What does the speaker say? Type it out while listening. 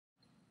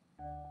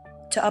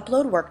To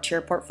upload work to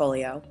your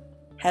portfolio,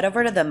 head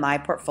over to the My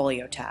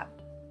Portfolio tab,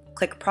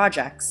 click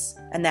Projects,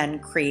 and then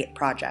Create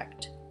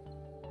Project.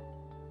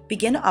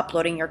 Begin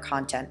uploading your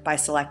content by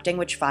selecting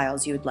which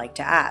files you would like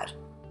to add.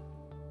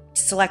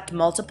 To select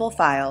multiple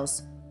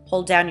files,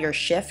 hold down your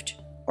Shift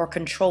or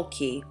Control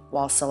key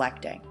while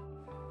selecting.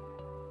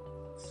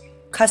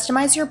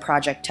 Customize your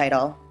project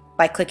title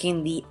by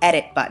clicking the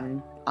Edit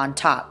button on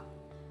top.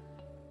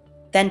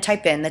 Then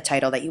type in the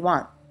title that you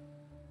want.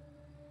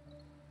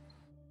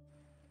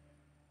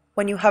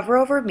 When you hover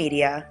over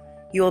media,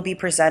 you will be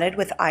presented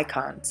with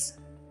icons,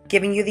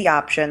 giving you the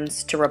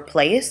options to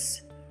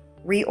replace,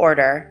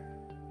 reorder,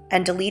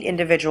 and delete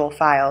individual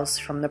files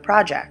from the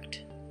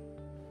project.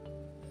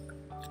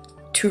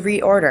 To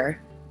reorder,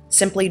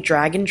 simply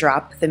drag and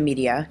drop the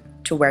media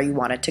to where you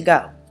want it to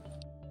go.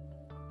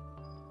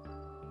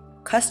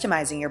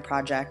 Customizing your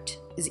project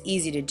is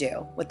easy to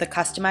do with the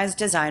Customize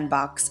Design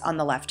box on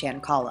the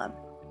left-hand column.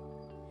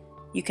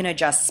 You can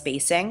adjust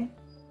spacing,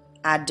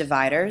 add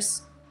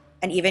dividers,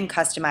 and even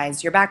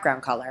customize your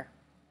background color.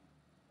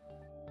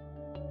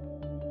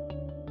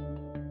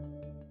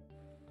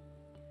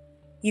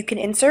 You can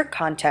insert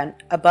content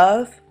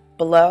above,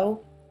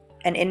 below,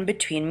 and in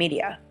between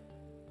media.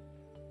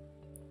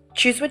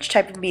 Choose which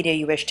type of media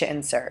you wish to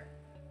insert.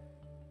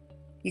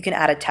 You can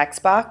add a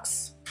text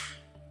box,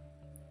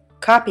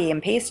 copy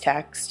and paste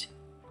text,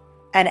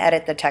 and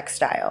edit the text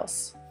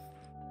styles.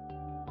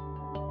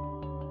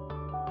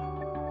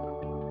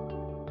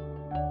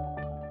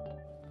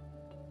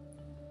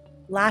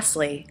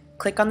 Lastly,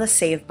 click on the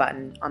Save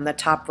button on the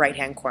top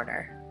right-hand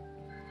corner.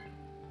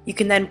 You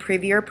can then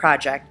preview your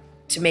project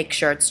to make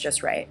sure it's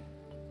just right.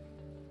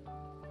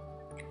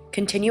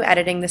 Continue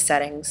editing the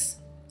settings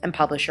and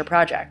publish your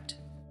project.